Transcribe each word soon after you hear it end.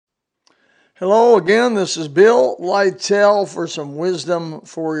Hello again, this is Bill Lytell for some wisdom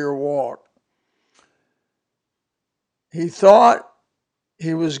for your walk. He thought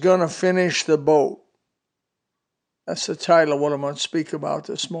he was going to finish the boat. That's the title of what I'm going to speak about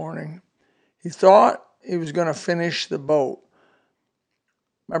this morning. He thought he was going to finish the boat.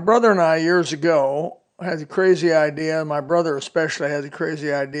 My brother and I, years ago, had the crazy idea, my brother especially had the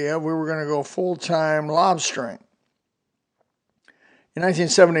crazy idea, we were going to go full-time lobstering. In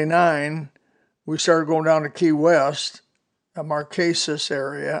 1979, we started going down to Key West, a Marquesas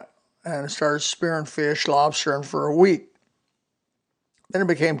area, and started spearing fish, lobstering for a week. Then it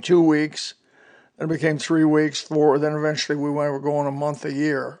became 2 weeks, then it became 3 weeks, 4, then eventually we were going a month a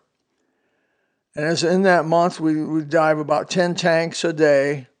year. And as in that month, we would dive about 10 tanks a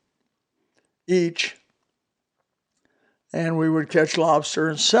day each, and we would catch lobster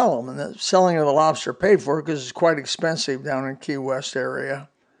and sell them. And the selling of the lobster paid for it because it's quite expensive down in Key West area.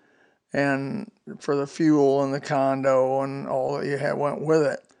 And for the fuel and the condo and all that you had went with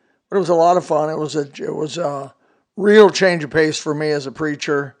it. But it was a lot of fun. It was a real change of pace for me as a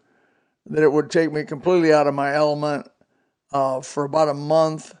preacher, that it would take me completely out of my element. For about a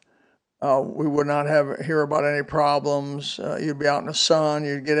month, we would not hear about any problems. You'd be out in the sun,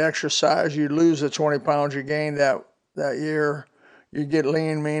 you'd get exercise, you'd lose the 20 pounds you gained that year. You'd get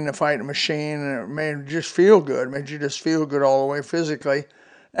lean, mean, to fight a machine, and it made you just feel good. It made you just feel good all the way physically.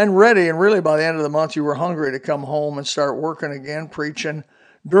 And ready, and really by the end of the month, you were hungry to come home and start working again, preaching.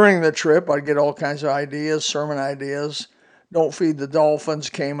 During the trip, I'd get all kinds of ideas, sermon ideas. Don't Feed the Dolphins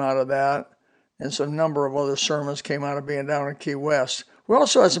came out of that, and some number of other sermons came out of being down in Key West. We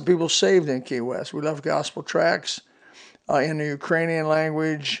also had some people saved in Key West. We left gospel tracts in the Ukrainian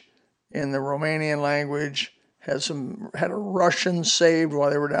language, in the Romanian language. Had a Russian saved while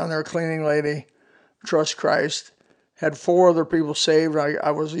they were down there, a cleaning lady, trust Christ. Had 4 other people saved. I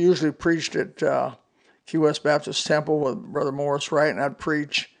was usually preached at Key West Baptist Temple with Brother Morris Wright, and I'd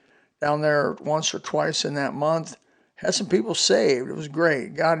preach down there once or twice in that month. Had some people saved. It was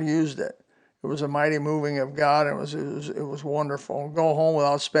great. God used it. It was a mighty moving of God. It was wonderful. Go home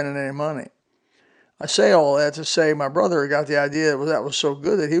without spending any money. I say all that to say my brother got the idea that was so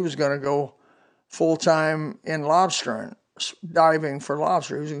good that he was going to go full-time in lobstering, diving for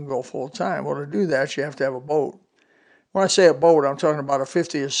lobster. He was going to go full-time. Well, to do that, you have to have a boat. When I say a boat, I'm talking about a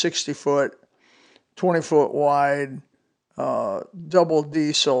 50 or 60 foot, 20 foot wide, double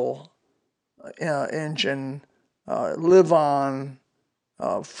diesel engine, live-on,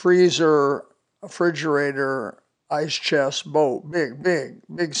 freezer, refrigerator, ice chest boat.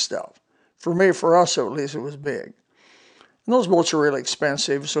 Big stuff. For us at least, it was big. And those boats are really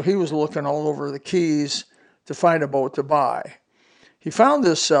expensive, so he was looking all over the Keys to find a boat to buy. He found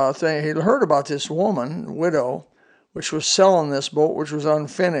this thing. He'd heard about this woman, widow, which was selling this boat, which was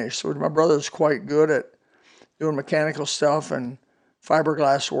unfinished. So my brother's quite good at doing mechanical stuff and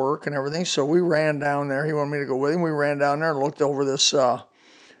fiberglass work and everything. So we ran down there. He wanted me to go with him. We ran down there and looked over this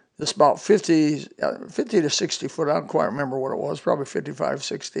about 50 to 60 foot. I don't quite remember what it was, probably 55,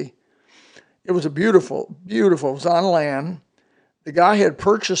 60. It was beautiful. It was on land. The guy had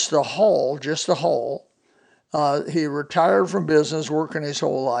purchased the hull, just the hull. He retired from business, working his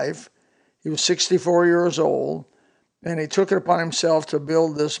whole life. He was 64 years old. And he took it upon himself to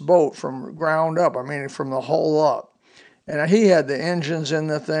build this boat from ground up, from the hull up. And he had the engines in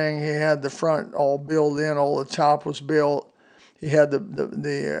the thing. He had the front all built in. All the top was built. He had the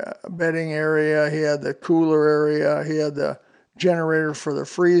bedding area. He had the cooler area. He had the generator for the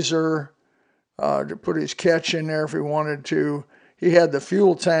freezer to put his catch in there if he wanted to. He had the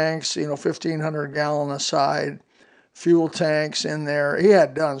fuel tanks, 1,500 gallon a side. Fuel tanks in there. He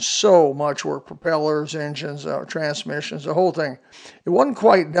had done so much work, propellers, engines, transmissions, the whole thing. It wasn't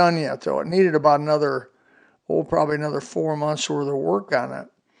quite done yet, though. It needed about probably another 4 months worth of work on it.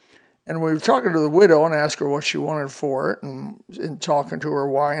 And we were talking to the widow and asked her what she wanted for it, and in talking to her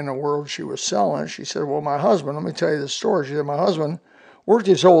why in the world she was selling it, she said, well, my husband, let me tell you the story. She said, my husband worked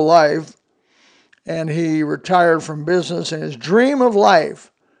his whole life, and he retired from business, and his dream of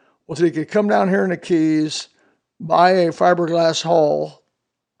life was that he could come down here in the Keys, buy a fiberglass hull,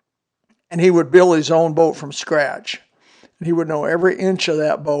 and he would build his own boat from scratch. And he would know every inch of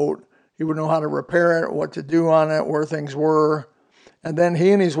that boat. He would know how to repair it, what to do on it, where things were. And then he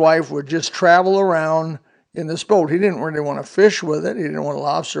and his wife would just travel around in this boat. He didn't really want to fish with it. He didn't want to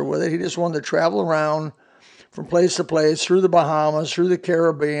lobster with it. He just wanted to travel around from place to place, through the Bahamas, through the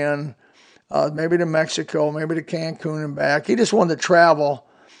Caribbean, maybe to Mexico, maybe to Cancun and back. He just wanted to travel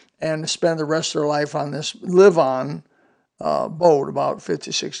and spend the rest of their life on this live-on boat about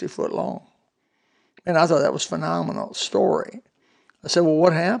 50, 60 foot long. And I thought that was a phenomenal story. I said, well,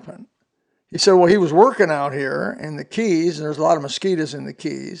 what happened? He said, well, he was working out here in the Keys, and there's a lot of mosquitoes in the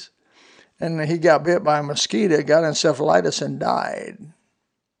Keys. And he got bit by a mosquito, got encephalitis, and died.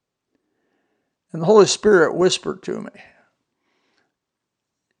 And the Holy Spirit whispered to me.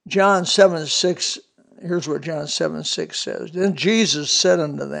 John 7:6, here's what John 7:6 says. Then Jesus said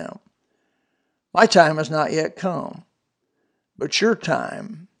unto them, my time has not yet come, but your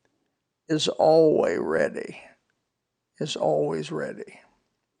time is always ready. Is always ready.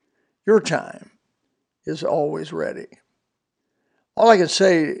 Your time is always ready. All I can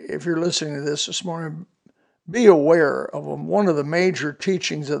say, if you're listening to this morning, be aware of one of the major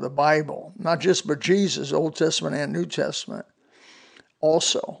teachings of the Bible, not just but Jesus, Old Testament and New Testament,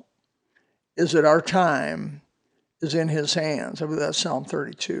 also, is that our time is in his hands. I believe that's Psalm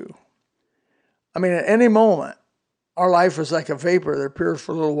 32. I mean, at any moment, our life is like a vapor that appears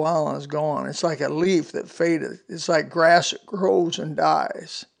for a little while and is gone. It's like a leaf that faded. It's like grass that grows and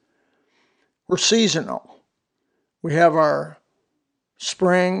dies. We're seasonal. We have our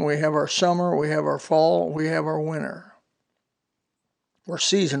spring, we have our summer, we have our fall, we have our winter. We're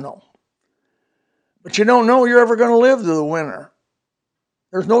seasonal. But you don't know you're ever going to live to the winter.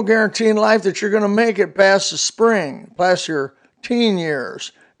 There's no guarantee in life that you're going to make it past the spring, past your teen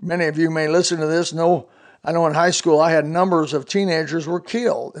years. Many of you may listen to this know, I know in high school I had numbers of teenagers were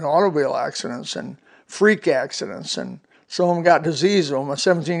killed in automobile accidents and freak accidents, and some of them got disease. Well, my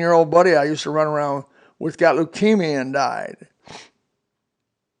 17-year-old buddy I used to run around with got leukemia and died.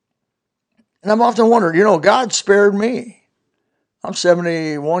 And I've often wondered, God spared me. I'm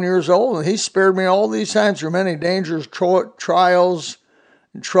 71 years old, and he spared me all these times through many dangers, trials,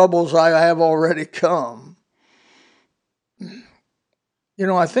 and troubles I have already come.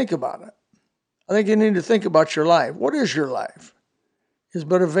 I think about it. I think you need to think about your life. What is your life? It's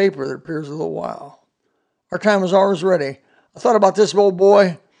but a vapor that appears a little while. Our time is always ready. I thought about this old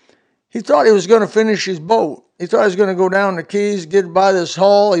boy. He thought he was going to finish his boat. He thought he was going to go down the Keys, get by this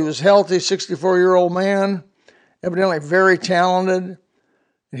hull. He was healthy, 64-year-old man, evidently very talented.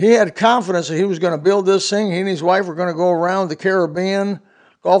 He had confidence that he was going to build this thing. He and his wife were going to go around the Caribbean,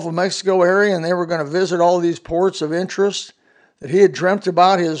 Gulf of Mexico area, and they were going to visit all these ports of interest that he had dreamt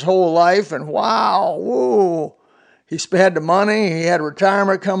about his whole life. And wow, whoa, he had the money. He had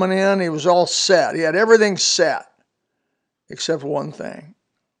retirement coming in. He was all set. He had everything set except one thing.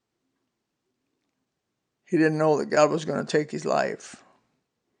 He didn't know that God was going to take his life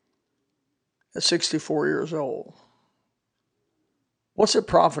at 64 years old. What's it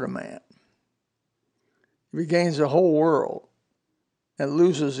profit a man if he gains the whole world and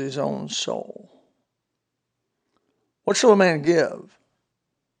loses his own soul? What shall a man give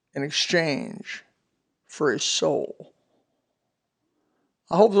in exchange for his soul?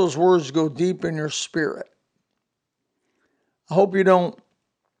 I hope those words go deep in your spirit. I hope you're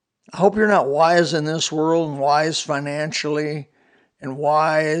not wise in this world and wise financially and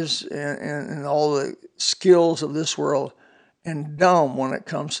wise in all the skills of this world and dumb when it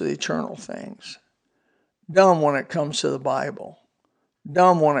comes to the eternal things. Dumb when it comes to the Bible.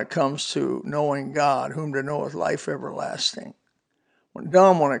 Dumb when it comes to knowing God, whom to know is life everlasting.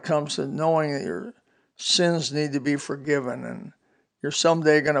 Dumb when it comes to knowing that your sins need to be forgiven and you're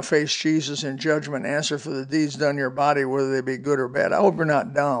someday going to face Jesus in judgment and answer for the deeds done in your body, whether they be good or bad. I hope you're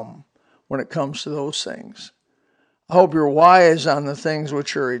not dumb when it comes to those things. I hope you're wise on the things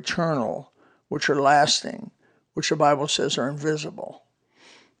which are eternal, which are lasting, which the Bible says are invisible.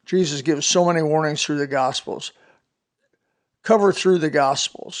 Jesus gives so many warnings through the Gospels. Cover through the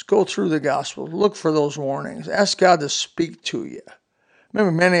Gospels. Go through the Gospels. Look for those warnings. Ask God to speak to you.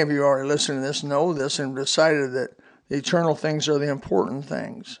 Maybe many of you already listening to this know this and decided that the eternal things are the important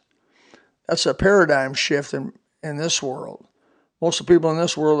things. That's a paradigm shift in this world. Most of the people in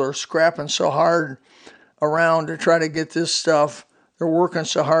this world are scrapping so hard around to try to get this stuff. They're working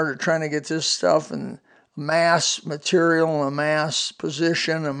so hard at trying to get this stuff and mass material, a mass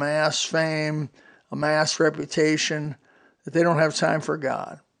position, a mass fame, a mass reputation, that they don't have time for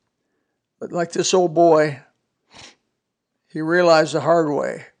God. But like this old boy, he realized the hard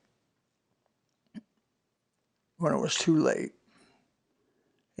way when it was too late.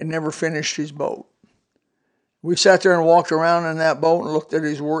 He never finished his boat. We sat there and walked around in that boat and looked at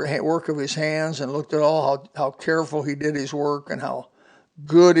his work of his hands and looked at all how careful he did his work and how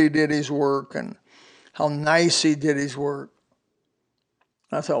good he did his work and how nice he did his work.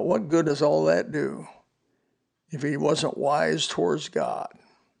 And I thought, what good does all that do if he wasn't wise towards God?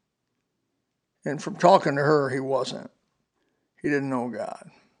 And from talking to her, he wasn't. He didn't know God.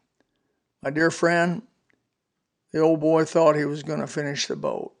 My dear friend, the old boy thought he was going to finish the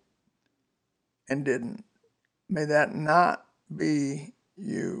boat and didn't. May that not be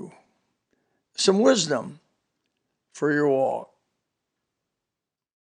you. some wisdom for your walk.